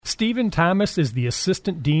Stephen Thomas is the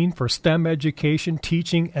Assistant Dean for STEM Education,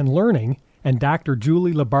 Teaching, and Learning, and Dr.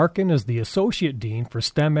 Julie Labarkin is the Associate Dean for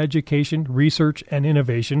STEM Education, Research, and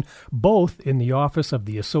Innovation, both in the Office of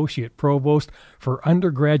the Associate Provost for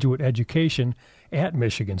Undergraduate Education at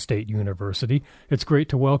Michigan State University. It's great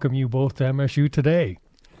to welcome you both to MSU today.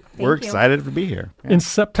 We're excited to be here. Yeah. In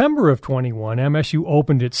September of 21, MSU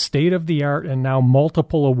opened its state-of-the-art and now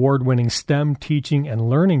multiple award-winning STEM teaching and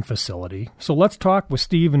learning facility. So let's talk with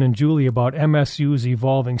Stephen and Julie about MSU's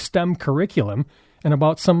evolving STEM curriculum and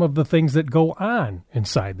about some of the things that go on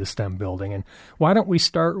inside the STEM building. And why don't we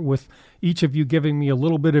start with each of you giving me a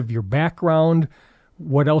little bit of your background,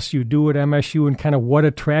 what else you do at MSU, and kind of what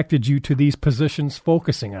attracted you to these positions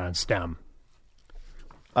focusing on STEM?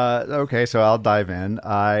 Okay, so I'll dive in.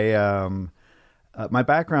 My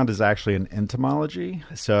background is actually in entomology.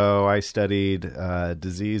 So I studied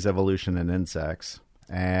disease evolution in insects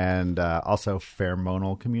and also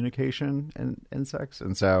pheromonal communication in insects.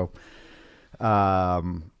 And so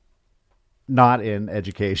not in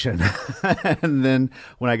education. And then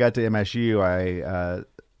when I got to MSU, I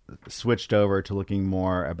switched over to looking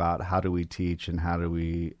more about how do we teach and how do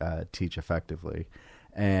we teach effectively.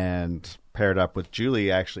 And paired up with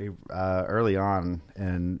Julie actually early on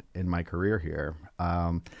in my career here.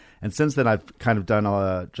 And since then, I've kind of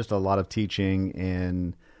done just a lot of teaching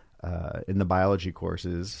in the biology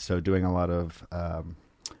courses. So doing a lot of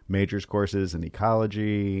majors courses in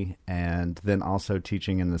ecology, and then also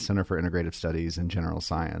teaching in the Center for Integrative Studies in General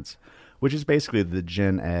Science, which is basically the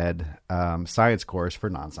gen ed science course for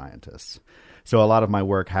non-scientists. So a lot of my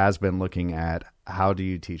work has been looking at how do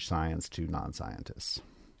you teach science to non-scientists.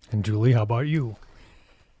 And Julie, how about you?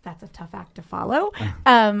 That's a tough act to follow.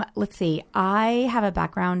 Let's see. I have a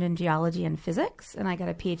background in geology and physics, and I got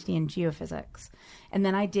a PhD in geophysics. And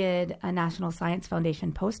then I did a National Science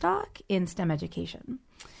Foundation postdoc in STEM education.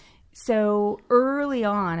 So early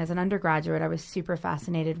on, as an undergraduate, I was super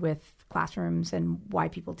fascinated with classrooms and why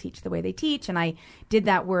people teach the way they teach. And I did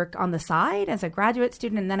that work on the side as a graduate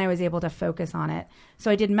student, and then I was able to focus on it.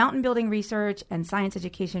 So I did mountain building research and science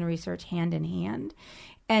education research hand in hand.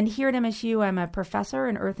 And here at MSU, I'm a professor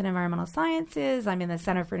in Earth and Environmental Sciences. I'm in the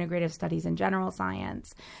Center for Integrative Studies in General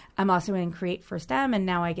Science. I'm also in Create for STEM, and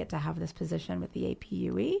now I get to have this position with the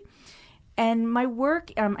APUE. And my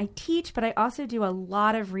work, I teach, but I also do a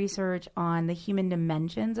lot of research on the human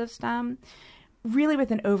dimensions of STEM, really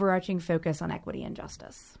with an overarching focus on equity and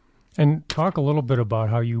justice. And talk a little bit about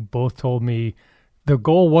how you both told me the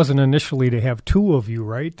goal wasn't initially to have two of you,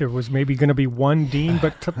 right? There was maybe going to be one dean,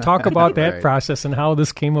 but talk about that Right. process and how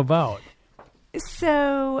this came about.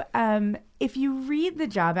 So if you read the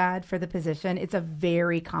job ad for the position, it's a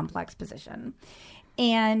very complex position.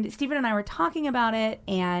 And Stephen and I were talking about it,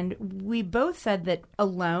 and we both said that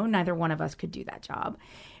alone, neither one of us could do that job.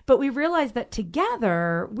 But we realized that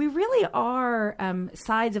together, we really are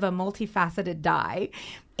sides of a multifaceted die.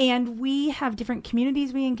 And we have different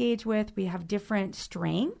communities we engage with. We have different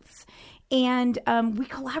strengths. And we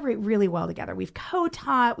collaborate really well together. We've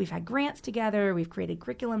co-taught. We've had grants together. We've created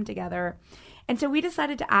curriculum together. And so we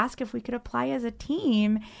decided to ask if we could apply as a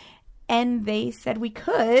team. And they said we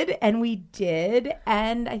could, and we did.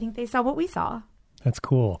 And I think they saw what we saw. That's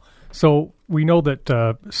cool. So we know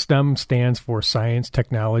that STEM stands for science,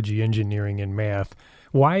 technology, engineering, and math.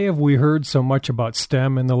 Why have we heard so much about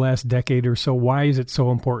STEM in the last decade or so? Why is it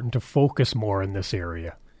so important to focus more in this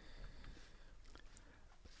area?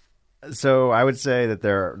 So I would say that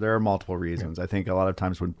there are multiple reasons. I think a lot of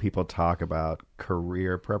times when people talk about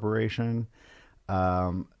career preparation,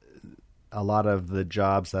 a lot of the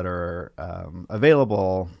jobs that are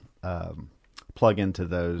available plug into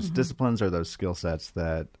those disciplines or those skill sets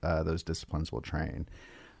that those disciplines will train.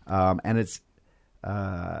 And it's,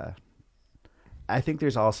 I think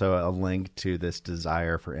there's also a link to this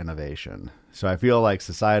desire for innovation. So I feel like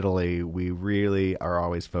societally, we really are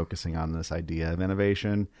always focusing on this idea of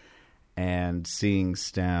innovation and seeing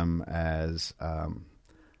STEM as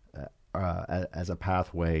a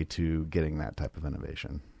pathway to getting that type of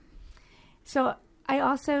innovation. So I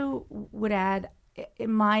also would add,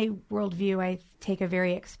 in my worldview, I take a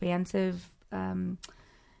very expansive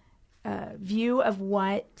view of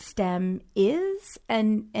what STEM is,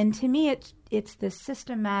 and to me, it's the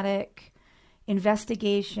systematic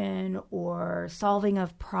investigation or solving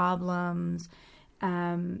of problems,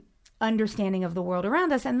 understanding of the world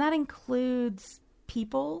around us, and that includes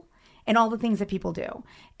people and all the things that people do.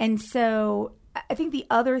 And so I think the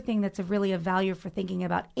other thing that's really of value for thinking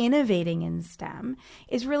about innovating in STEM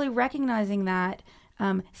is really recognizing that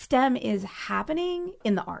STEM is happening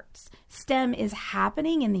in the arts. STEM is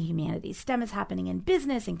happening in the humanities. STEM is happening in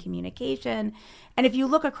business and communication. And if you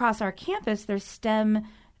look across our campus, there's STEM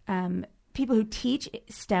people who teach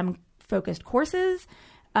STEM-focused courses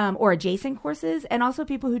or adjacent courses, and also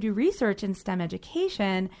people who do research in STEM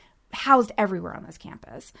education housed everywhere on this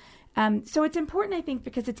campus. So it's important, I think,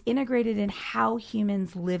 because it's integrated in how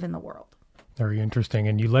humans live in the world. Very interesting.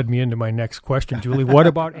 And you led me into my next question, Julie. What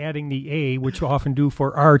about adding the A, which you often do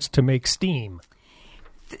for arts, to make STEAM?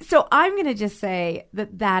 So I'm going to just say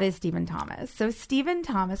that is Stephen Thomas. So Stephen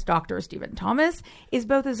Thomas, Dr. Stephen Thomas, is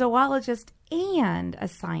both a zoologist and a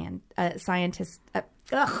scientist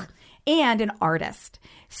and an artist.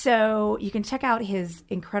 So you can check out his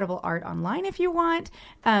incredible art online if you want.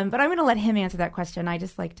 But I'm going to let him answer that question. I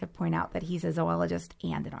just like to point out that he's a zoologist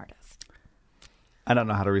and an artist. I don't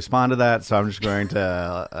know how to respond to that, so I'm just going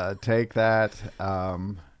to take that. I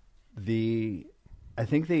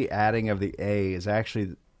think the adding of the A is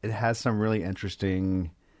actually, it has some really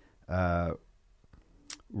interesting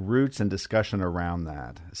roots and discussion around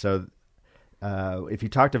that. So if you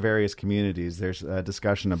talk to various communities, there's a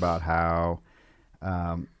discussion about how,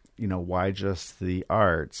 why just the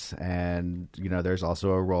arts? And, there's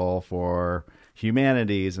also a role for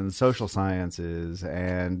humanities and social sciences,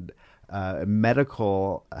 and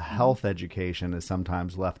medical health education is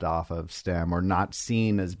sometimes left off of STEM or not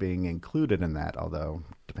seen as being included in that, although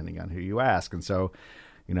depending on who you ask. And so,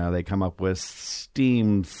 they come up with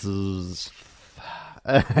STEAMs.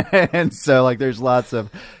 And so there's lots of,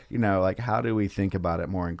 how do we think about it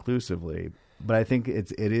more inclusively? But I think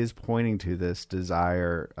it is pointing to this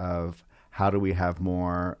desire of how do we have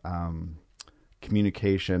more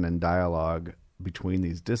communication and dialogue between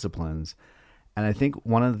these disciplines. And I think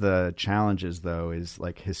one of the challenges, though, is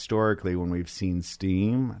historically when we've seen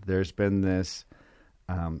STEAM, there's been this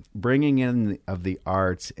bringing in of the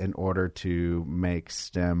arts in order to make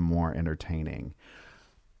STEM more entertaining.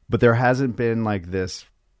 But there hasn't been this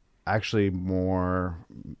actually more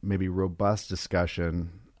maybe robust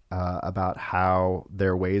discussion about how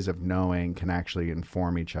their ways of knowing can actually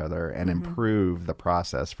inform each other and improve the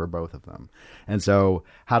process for both of them. And so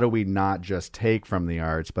how do we not just take from the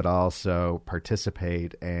arts, but also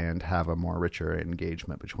participate and have a more richer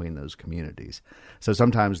engagement between those communities? So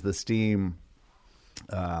sometimes the STEAM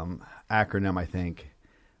acronym, I think,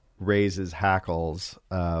 raises hackles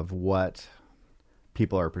of what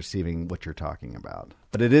people are perceiving what you're talking about.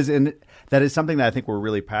 But that is something that I think we're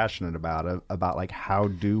really passionate about how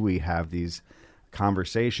do we have these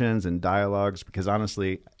conversations and dialogues? Because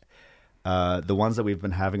honestly, the ones that we've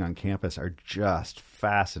been having on campus are just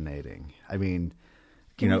fascinating. I mean,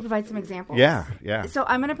 Can you provide some examples? Yeah. So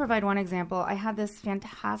I'm going to provide one example. I had this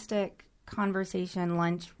fantastic conversation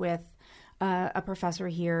lunch with a professor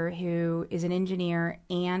here who is an engineer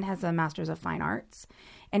and has a master's of fine arts.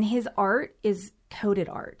 And his art is coded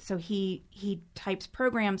art. So he types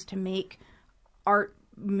programs to make art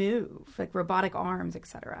move, like robotic arms,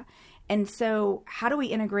 etc. And so how do we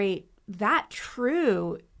integrate that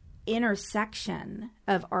true intersection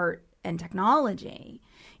of art and technology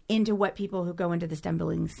into what people who go into the STEM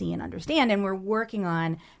building see and understand? And we're working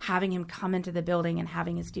on having him come into the building and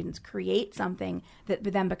having his students create something that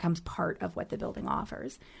then becomes part of what the building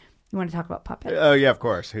offers. You want to talk about puppets? Oh, yeah, of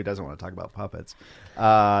course. Who doesn't want to talk about puppets?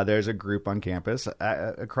 There's a group on campus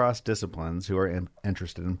across disciplines who are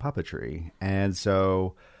interested in puppetry. And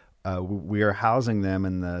so we are housing them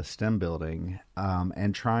in the STEM building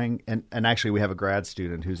and trying – and actually we have a grad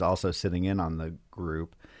student who's also sitting in on the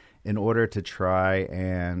group in order to try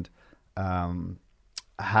and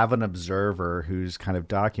have an observer who's kind of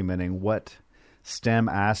documenting what – STEM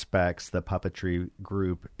aspects the puppetry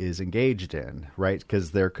group is engaged in, right? Because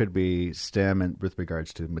there could be STEM with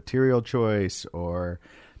regards to material choice or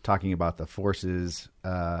talking about the forces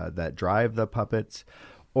that drive the puppets,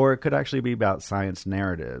 or it could actually be about science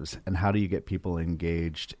narratives and how do you get people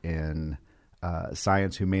engaged in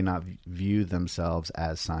science who may not view themselves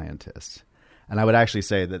as scientists. And I would actually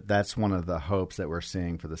say that that's one of the hopes that we're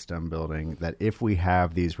seeing for the STEM building, that if we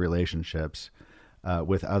have these relationships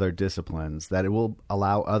with other disciplines, that it will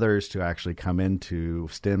allow others to actually come into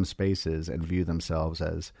STEM spaces and view themselves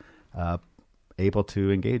as able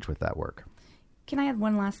to engage with that work. Can I add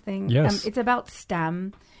one last thing? Yes. It's about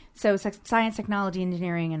STEM. So science, technology,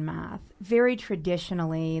 engineering, and math. Very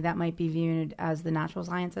traditionally, that might be viewed as the natural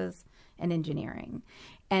sciences and engineering.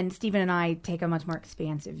 And Stephen and I take a much more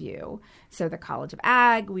expansive view. So the College of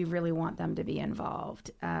Ag, we really want them to be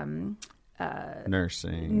involved.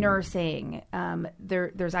 Nursing.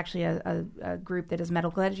 There's actually a group that does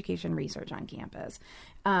medical education research on campus.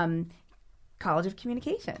 College of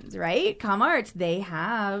Communications, right? ComArts, they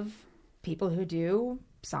have people who do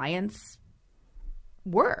science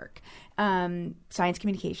work, science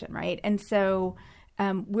communication, right? And so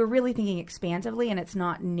we're really thinking expansively, and it's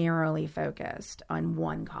not narrowly focused on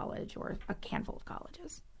one college or a handful of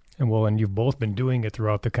colleges. And you've both been doing it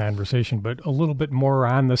throughout the conversation, but a little bit more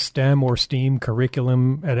on the STEM or STEAM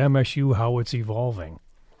curriculum at MSU, how it's evolving.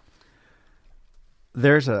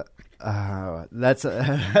 There's that's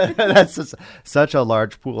such a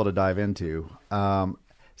large pool to dive into.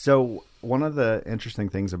 So one of the interesting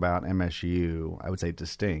things about MSU, I would say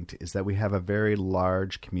distinct, is that we have a very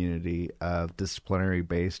large community of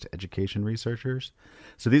disciplinary-based education researchers.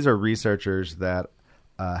 So these are researchers that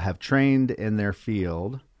have trained in their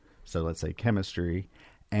field, so let's say chemistry,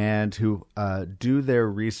 and who do their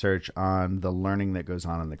research on the learning that goes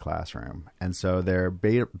on in the classroom. And so they're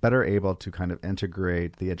better able to kind of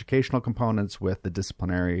integrate the educational components with the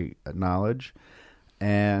disciplinary knowledge.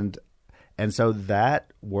 And so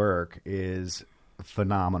that work is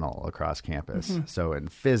phenomenal across campus. Mm-hmm. So in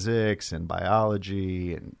physics and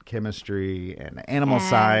biology and chemistry and animal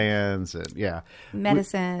science and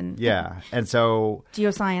medicine. And so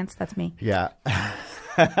geoscience, that's me. Yeah.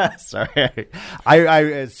 Sorry. I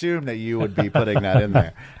assumed that you would be putting that in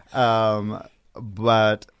there. So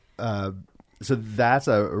that's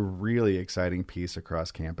a really exciting piece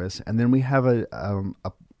across campus. And then we have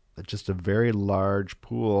just a very large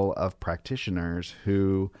pool of practitioners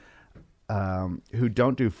who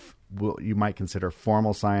don't do what you might consider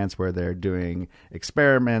formal science, where they're doing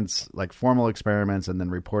experiments, like formal experiments, and then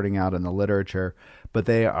reporting out in the literature, but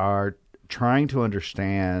they are trying to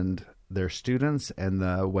understand their students and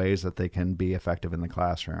the ways that they can be effective in the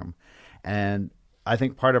classroom. And I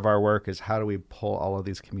think part of our work is how do we pull all of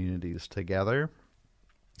these communities together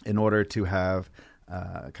in order to have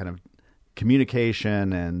kind of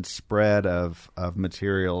communication and spread of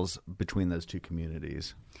materials between those two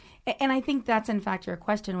communities. And I think that's, in fact, your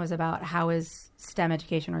question was about how is STEM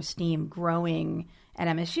education or STEAM growing at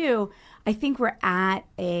MSU. I think we're at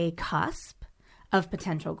a cusp of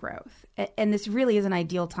potential growth. And this really is an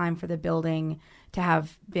ideal time for the building to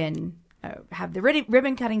have the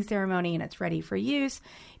ribbon cutting ceremony, and it's ready for use,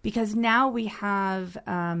 because now we have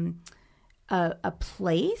a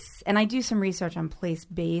place, and I do some research on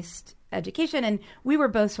place-based education, and we were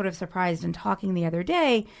both sort of surprised in talking the other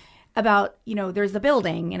day about, there's the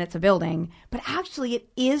building and it's a building, but actually it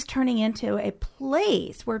is turning into a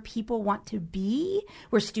place where people want to be,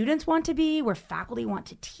 where students want to be, where faculty want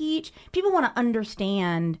to teach. People want to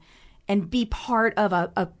understand and be part of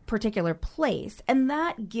a particular place. And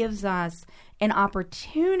that gives us an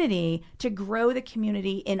opportunity to grow the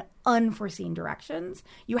community in unforeseen directions.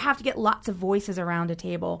 You have to get lots of voices around a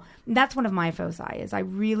table. And that's one of my foci, is I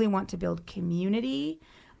really want to build community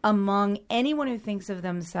among anyone who thinks of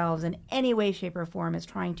themselves in any way, shape, or form as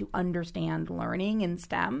trying to understand learning in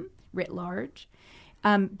STEM writ large.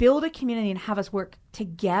 Build a community and have us work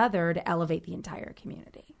together to elevate the entire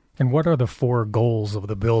community. And what are the 4 goals of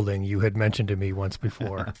the building you had mentioned to me once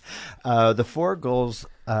before? The 4 goals,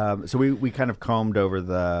 so we kind of combed over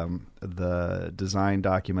the design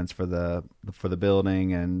documents for the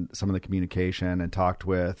building and some of the communication, and talked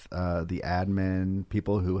with the admin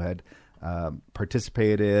people who had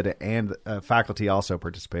participated, and faculty also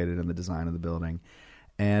participated in the design of the building.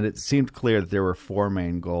 And it seemed clear that there were 4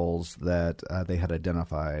 main goals that they had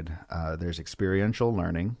identified. There's experiential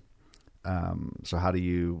learning. So how do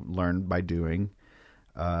you learn by doing?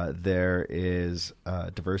 There is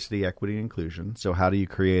diversity, equity, and inclusion. So how do you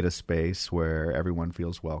create a space where everyone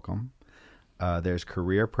feels welcome? There's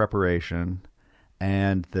career preparation,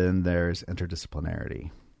 and then there's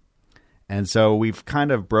interdisciplinarity. And so we've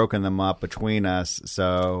kind of broken them up between us.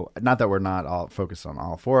 So not that we're not all focused on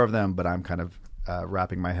all 4 of them, but I'm kind of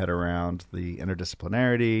wrapping my head around the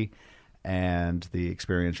interdisciplinarity and the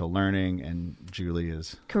experiential learning, and Julie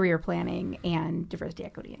is career planning and diversity,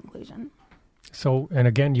 equity, and inclusion. So, and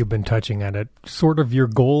again, you've been touching on it, sort of your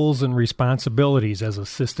goals and responsibilities as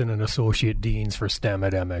assistant and associate deans for STEM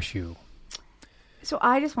at MSU. So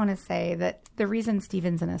I just want to say that the reason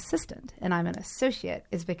Stephen's an assistant and I'm an associate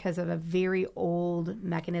is because of a very old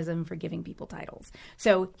mechanism for giving people titles.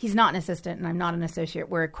 So he's not an assistant and I'm not an associate.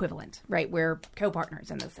 We're equivalent, right? We're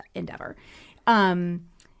co-partners in this endeavor.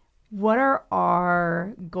 What are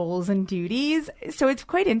our goals and duties? So it's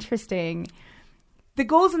quite interesting. The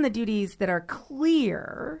goals and the duties that are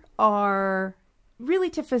clear are really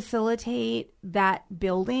to facilitate that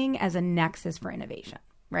building as a nexus for innovation,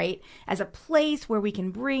 right? As a place where we can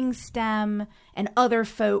bring STEM and other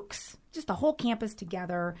folks, just the whole campus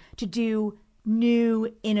together to do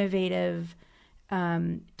new, innovative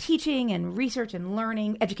teaching and research and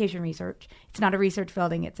learning, education research. It's not a research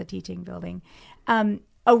building, it's a teaching building,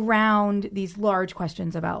 around these large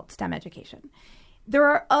questions about STEM education. There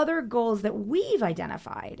are other goals that we've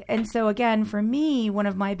identified. And so again, for me, one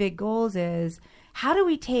of my big goals is how do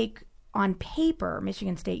we take on paper,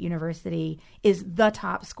 Michigan State University is the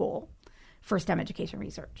top school for STEM education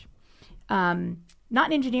research. Not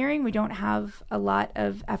in engineering. We don't have a lot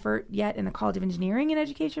of effort yet in the College of Engineering in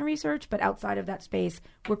education research, but outside of that space,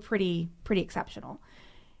 we're pretty exceptional.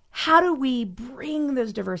 How do we bring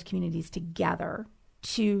those diverse communities together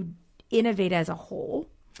to innovate as a whole?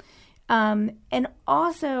 And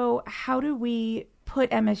also, how do we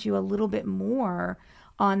put MSU a little bit more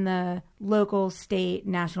on the local, state,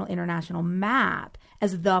 national, international map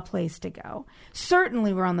as the place to go?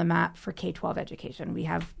 Certainly, we're on the map for K-12 education. We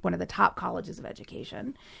have one of the top colleges of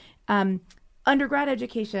education. Undergrad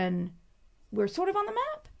education, we're sort of on the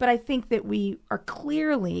map, but I think that we are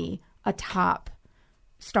clearly a top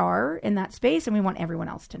star in that space, and we want everyone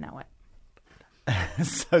else to know it.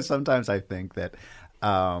 So sometimes I think that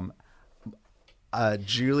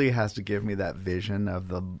Julie has to give me that vision of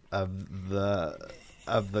the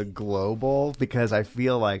global, because I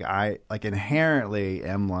feel like I inherently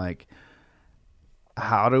am like,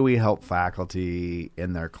 how do we help faculty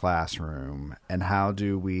in their classroom, and how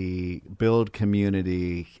do we build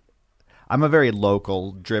community? I'm a very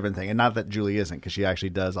local driven thing, and not that Julie isn't, because she actually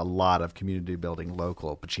does a lot of community building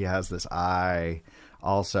local, but she has this eye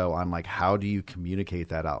also on like, how do you communicate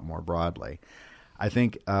that out more broadly? I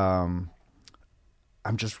think I'm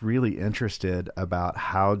just really interested about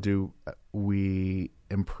how do we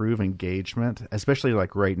improve engagement, especially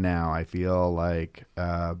like right now. I feel like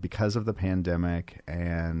because of the pandemic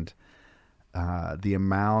and the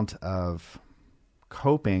amount of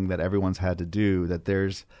coping that everyone's had to do, that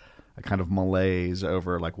there's a kind of malaise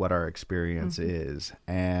over like what our experience is.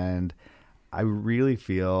 And I really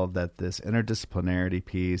feel that this interdisciplinarity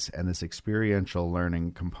piece and this experiential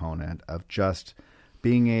learning component of just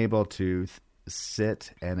being able to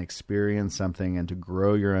sit and experience something and to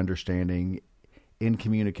grow your understanding in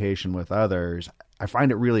communication with others, I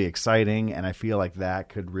find it really exciting, and I feel like that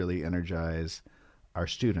could really energize our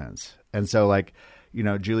students. And so, like, you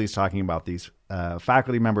know, Julie's talking about these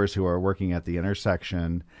faculty members who are working at the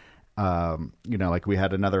intersection. You know, like we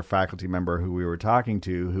had another faculty member who we were talking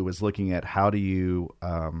to who was looking at how do you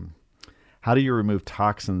remove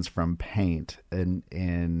toxins from paint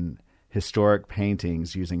in historic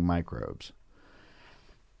paintings using microbes.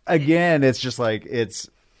 Again, it's just like it's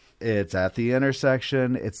at the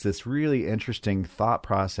intersection. It's this really interesting thought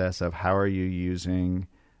process of how are you using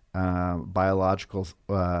biological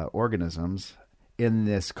organisms in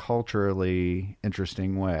this culturally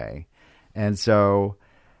interesting way. And so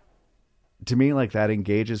to me, like, that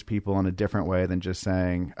engages people in a different way than just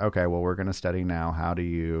saying, okay, well, we're going to study now. How do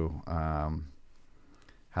you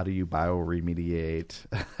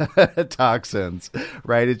bioremediate toxins,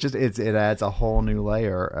 right? It adds a whole new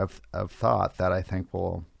layer of thought that I think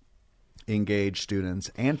will engage students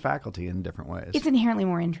and faculty in different ways. It's inherently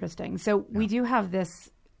more interesting. So we do have this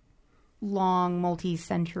long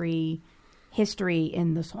multi-century history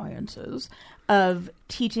in the sciences of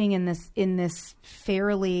teaching in this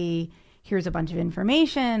fairly, here's a bunch of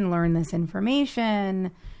information, learn this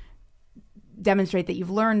information, demonstrate that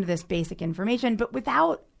you've learned this basic information, but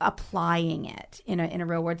without applying it in a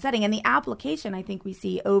real world setting. And the application, I think we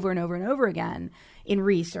see over and over and over again in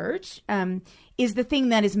research, is the thing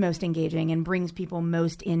that is most engaging and brings people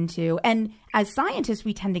most into, and as scientists,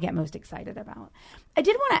 we tend to get most excited about. I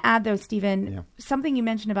did want to add, though, Stephen, something you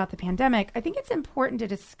mentioned about the pandemic. I think it's important to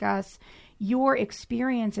discuss your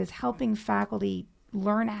experiences helping faculty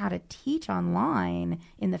learn how to teach online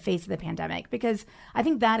in the face of the pandemic, because I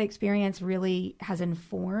think that experience really has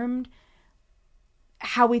informed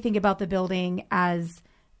how we think about the building as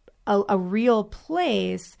a real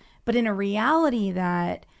place, but in a reality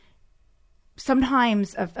that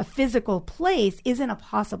sometimes a physical place isn't a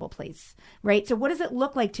possible place, right? So what does it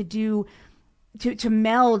look like to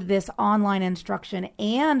meld this online instruction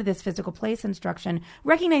and this physical place instruction,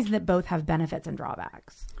 recognizing that both have benefits and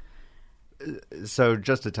drawbacks? So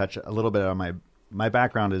just to touch a little bit on my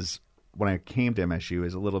background is, when I came to MSU,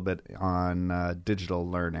 is a little bit on digital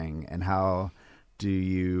learning and how do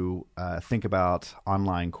you think about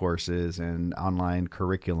online courses and online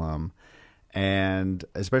curriculum. And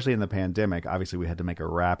especially in the pandemic, obviously we had to make a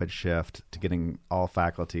rapid shift to getting all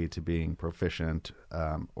faculty to being proficient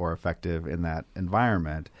or effective in that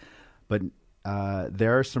environment. But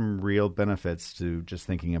there are some real benefits to just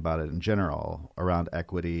thinking about it in general around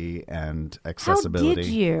equity and accessibility. How did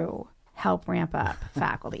you help ramp up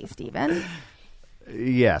faculty, Stephen?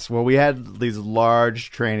 Yes. Well, we had these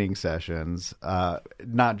large training sessions.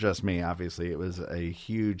 Not just me, obviously. It was a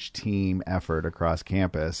huge team effort across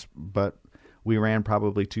campus, but we ran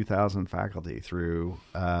probably 2,000 faculty through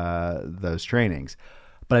those trainings.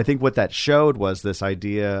 But I think what that showed was this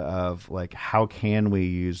idea of like, how can we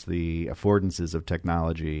use the affordances of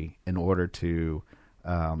technology in order to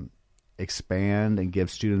expand and give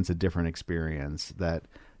students a different experience that,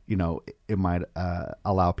 you know, it might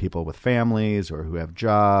allow people with families or who have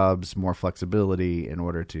jobs more flexibility in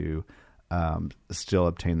order to still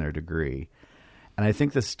obtain their degree. And I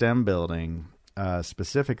think the STEM building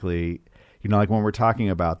specifically, you know, like when we're talking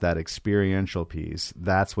about that experiential piece,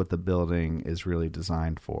 that's what the building is really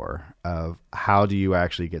designed for, of how do you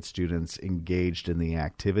actually get students engaged in the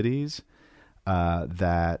activities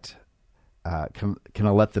that can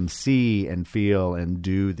let them see and feel and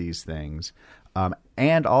do these things,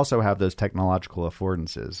 and also have those technological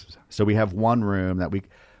affordances. So we have one room that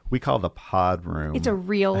we call the pod room. It's a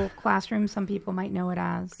real classroom. Some people might know it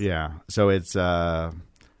as. Yeah. So it's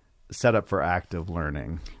set up for active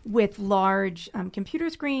learning. With large computer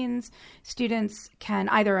screens, students can,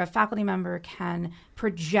 either a faculty member can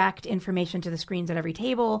project information to the screens at every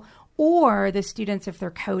table, or the students, if they're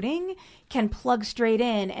coding, can plug straight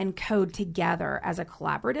in and code together as a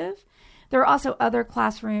collaborative. There are also other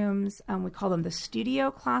classrooms. We call them the studio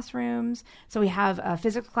classrooms. So we have a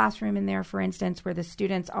physics classroom in there, for instance, where the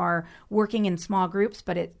students are working in small groups,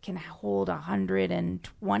 but it can hold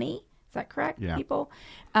 120. Is that correct, yeah. People?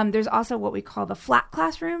 There's also what we call the flat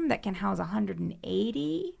classroom that can house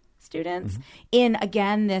 180 students in,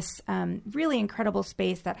 again, this really incredible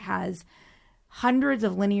space that has hundreds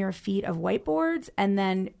of linear feet of whiteboards and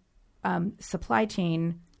then supply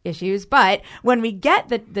chain issues. But when we get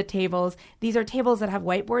the tables, these are tables that have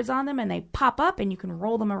whiteboards on them and they pop up and you can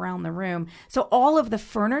roll them around the room. So all of the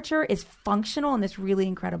furniture is functional in this really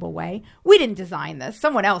incredible way. We didn't design this.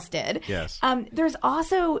 Someone else did. Yes. There's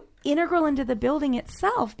also integral into the building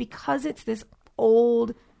itself, because it's this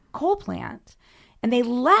old coal plant and they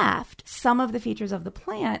left some of the features of the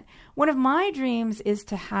plant. One of my dreams is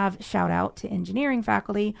to have, shout out to engineering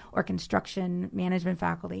faculty or construction management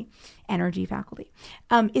faculty, energy faculty,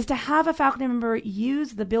 is to have a faculty member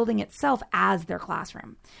use the building itself as their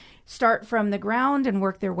classroom. Start from the ground and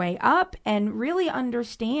work their way up and really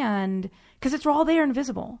understand, because it's all there and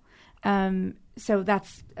visible. So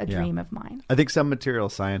that's a dream of mine. I think some material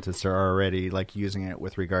scientists are already like using it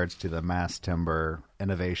with regards to the mass timber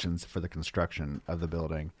innovations for the construction of the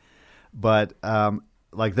building. But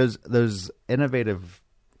like those innovative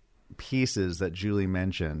pieces that Julie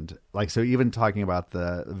mentioned, like, so even talking about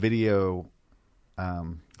the video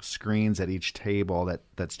screens at each table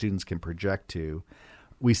that students can project to,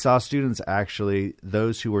 we saw students actually,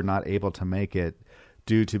 those who were not able to make it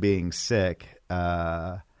due to being sick,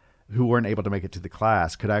 who weren't able to make it to the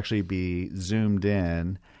class, could actually be zoomed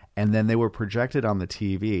in, and then they were projected on the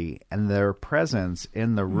TV, and their presence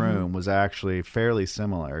in the room was actually fairly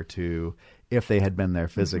similar to if they had been there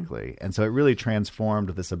physically. And so it really transformed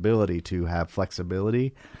this ability to have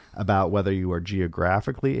flexibility about whether you are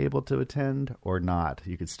geographically able to attend or not.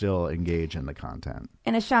 You could still engage in the content.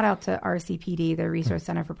 And a shout out to RCPD, the Resource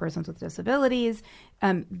Center for Persons with Disabilities.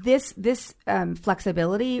 This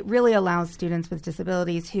flexibility really allows students with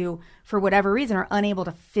disabilities who, for whatever reason, are unable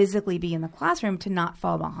to physically be in the classroom to not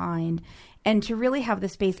fall behind and to really have the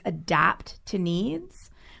space adapt to needs.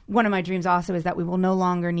 One of my dreams also is that we will no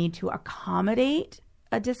longer need to accommodate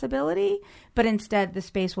a disability, but instead the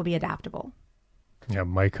space will be adaptable. Yeah,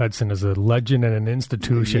 Mike Hudson is a legend and an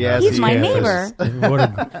institution. Yes, he's my neighbor.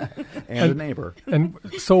 And a neighbor. And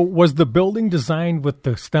so was the building designed with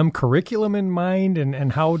the STEM curriculum in mind?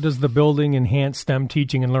 And how does the building enhance STEM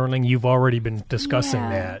teaching and learning? You've already been discussing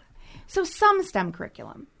that. So some STEM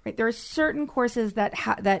curriculum, right? There are certain courses that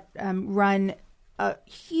run a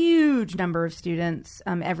huge number of students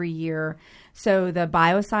every year. So the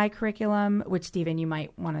biosci curriculum, which Stephen, you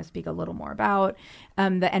might want to speak a little more about,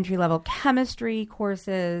 the entry-level chemistry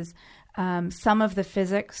courses, some of the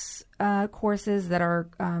physics courses that are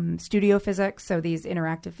studio physics, so these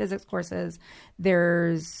interactive physics courses.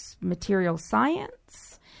 There's material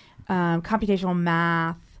science, computational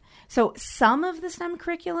math. So some of the STEM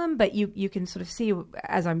curriculum, but you can sort of see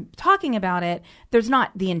as I'm talking about it, there's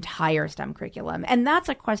not the entire STEM curriculum. And that's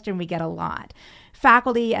a question we get a lot.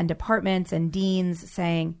 Faculty and departments and deans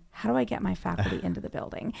saying, how do I get my faculty into the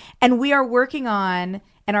building? And we are working on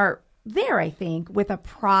and are there, I think, with a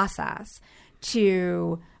process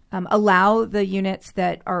to allow the units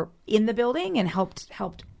that are in the building and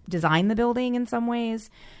helped design the building in some ways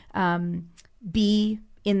be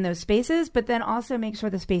in those spaces, but then also make sure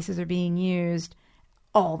the spaces are being used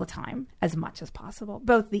all the time as much as possible,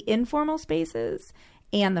 both the informal spaces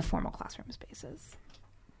and the formal classroom spaces.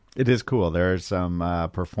 It is cool. There are some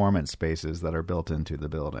performance spaces that are built into the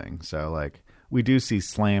building. So like we do see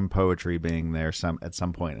slam poetry being there at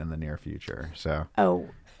some point in the near future. So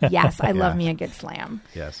yes, I love me a good slam.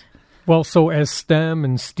 Yes. Well, so as STEM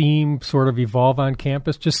and STEAM sort of evolve on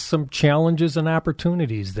campus, just some challenges and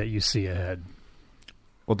opportunities that you see ahead.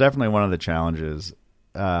 Well, definitely one of the challenges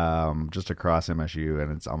just across MSU,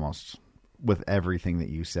 and it's almost with everything that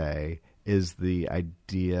you say, is the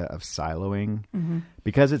idea of siloing. Mm-hmm.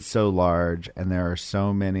 Because it's so large and there are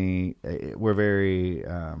so many, we're very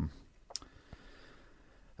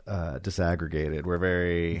disaggregated. We're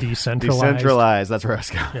very decentralized. That's where I was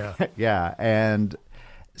going. Yeah. Yeah. And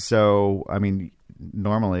so, I mean,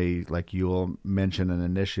 normally, like you will mention an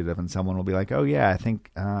initiative and someone will be like, oh, yeah, I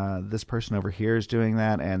think this person over here is doing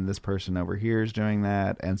that and this person over here is doing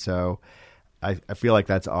that. And so I feel like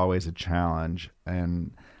that's always a challenge.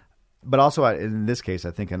 But also in this case,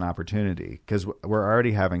 I think an opportunity, because we're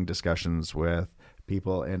already having discussions with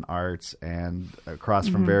people in arts and across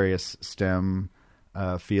from various STEM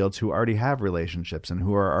fields who already have relationships and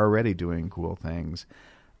who are already doing cool things.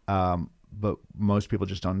 But most people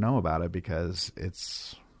just don't know about it because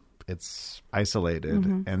it's isolated.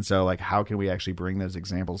 Mm-hmm. And so like, how can we actually bring those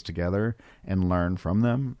examples together and learn from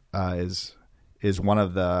them is one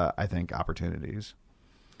of the, I think, opportunities.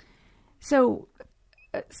 So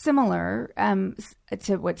similar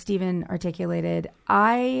to what Stephen articulated,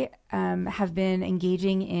 I have been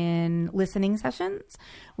engaging in listening sessions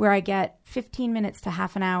where I get 15 minutes to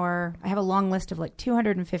half an hour. I have a long list of like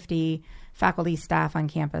 250 faculty, staff on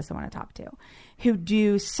campus I want to talk to who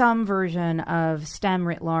do some version of STEM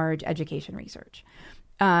writ large education research.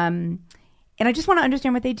 And I just want to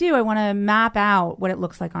understand what they do. I want to map out what it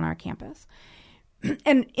looks like on our campus.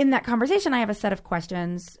 And in that conversation, I have a set of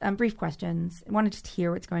questions, brief questions. I want to just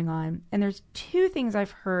hear what's going on. And there's two things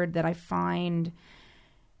I've heard that I find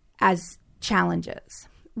as challenges.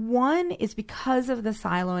 One is because of the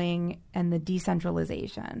siloing and the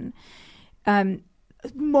decentralization.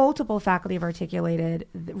 Multiple faculty have articulated,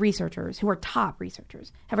 researchers who are top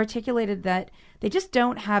researchers have articulated that they just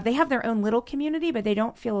don't have, they have their own little community, but they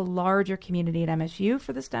don't feel a larger community at MSU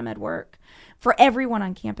for the STEM ed work, for everyone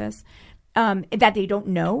on campus. That they don't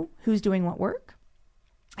know who's doing what work.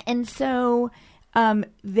 And so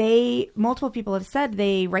multiple people have said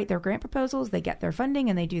they write their grant proposals, they get their funding,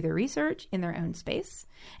 and they do their research in their own space.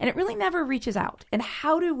 And it really never reaches out. And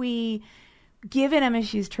how do we, given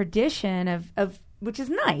MSU's tradition of which is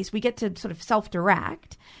nice, we get to sort of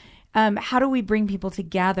self-direct, how do we bring people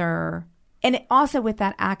together? And also with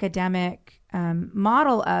that academic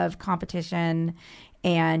model of competition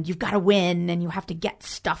and you've got to win and you have to get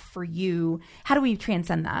stuff for you. How do we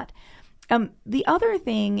transcend that? The other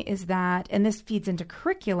thing is that, and this feeds into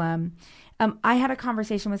curriculum, I had a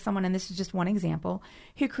conversation with someone, and this is just one example,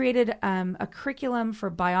 who created a curriculum for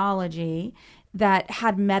biology that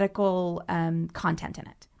had medical content in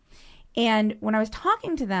it. And when I was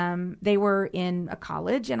talking to them, they were in a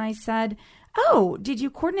college, and I said, oh, did you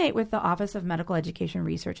coordinate with the Office of Medical Education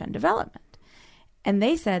Research and Development? And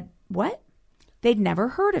they said, what? They'd never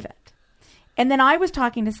heard of it. And then I was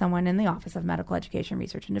talking to someone in the Office of Medical Education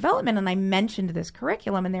Research and Development, and I mentioned this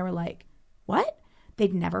curriculum, and they were like, what?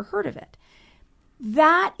 They'd never heard of it.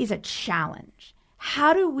 That is a challenge.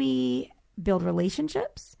 How do we build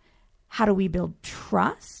relationships? How do we build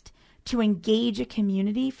trust to engage a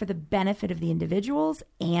community for the benefit of the individuals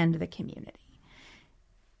and the community?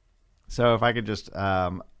 So if I could just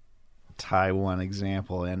tie one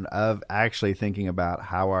example in of actually thinking about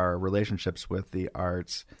how our relationships with the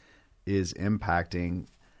arts is impacting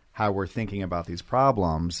how we're thinking about these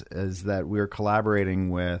problems, is that we're collaborating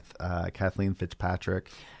with Kathleen Fitzpatrick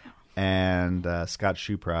and Scott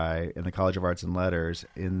Shupry in the College of Arts and Letters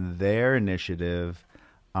in their initiative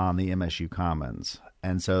on the MSU Commons.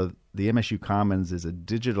 And so the MSU Commons is a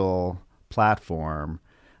digital platform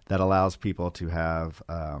that allows people to have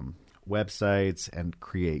websites and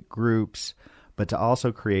create groups, but to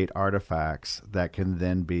also create artifacts that can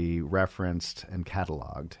then be referenced and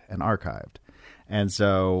cataloged and archived. And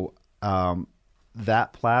so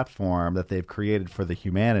that platform that they've created for the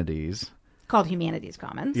humanities, called Humanities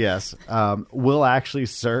Commons, yes, will actually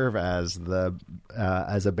serve as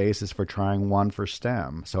a basis for trying one for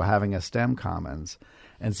STEM. So having a STEM Commons,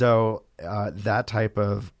 and so that type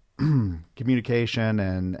of communication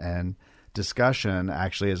and discussion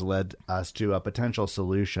actually has led us to a potential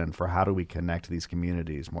solution for how do we connect these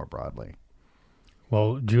communities more broadly.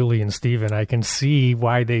 Well, Julie and Stephen, I can see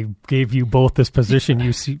why they gave you both this position.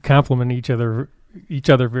 You complement each other each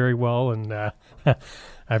other very well, and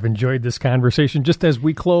I've enjoyed this conversation. Just as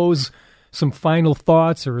we close, some final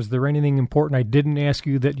thoughts, or is there anything important I didn't ask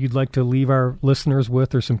you that you'd like to leave our listeners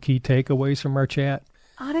with, or some key takeaways from our chat?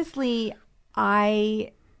 Honestly,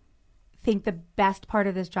 I think the best part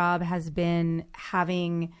of this job has been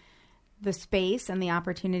having the space and the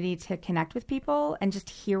opportunity to connect with people and just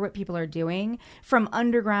hear what people are doing, from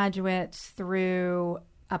undergraduates through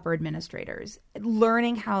upper administrators,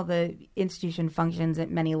 learning how the institution functions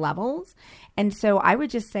at many levels. And so I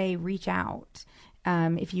would just say reach out.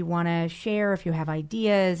 If you want to share, if you have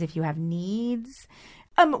ideas, if you have needs.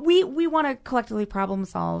 We want to collectively problem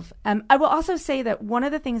solve. I will also say that one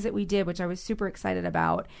of the things that we did, which I was super excited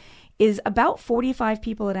about, is about 45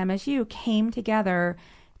 people at MSU came together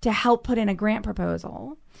to help put in a grant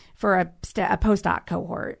proposal for a postdoc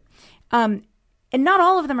cohort. And not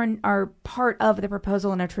all of them are part of the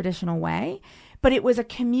proposal in a traditional way, but it was a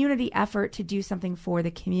community effort to do something for the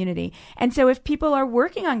community. And so if people are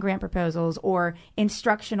working on grant proposals or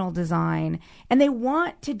instructional design and they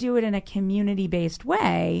want to do it in a community-based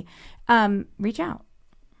way, reach out.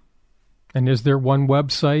 And is there one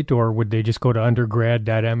website, or would they just go to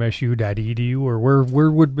undergrad.msu.edu, or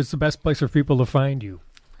where was the best place for people to find you?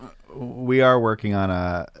 We are working on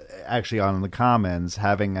actually on the Commons,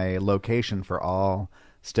 having a location for all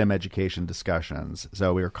STEM education discussions.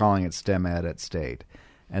 So we were calling it STEM Ed at State.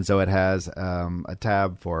 And so it has a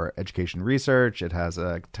tab for education research. It has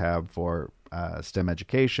a tab for STEM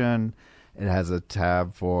education. It has a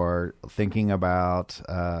tab for thinking about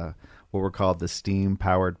what were called the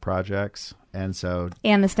STEAM-powered projects. And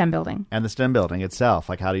the STEM building. And the STEM building itself.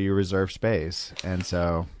 Like, how do you reserve space? And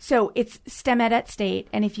so it's STEM Ed at State.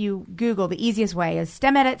 And if you Google, the easiest way is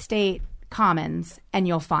STEM Ed at State Commons, and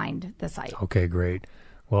you'll find the site. Okay, great.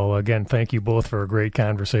 Well, again, thank you both for a great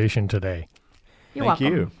conversation today. You're welcome.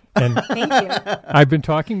 Thank you. And Thank you. I've been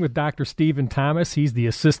talking with Dr. Stephen Thomas. He's the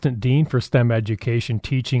Assistant Dean for STEM Education,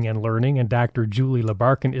 Teaching, and Learning, and Dr. Julie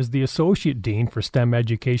Labarkin is the Associate Dean for STEM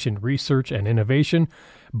Education, Research, and Innovation,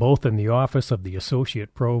 both in the Office of the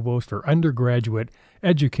Associate Provost for Undergraduate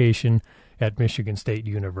Education at Michigan State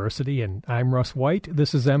University. And I'm Russ White.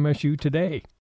 This is MSU Today.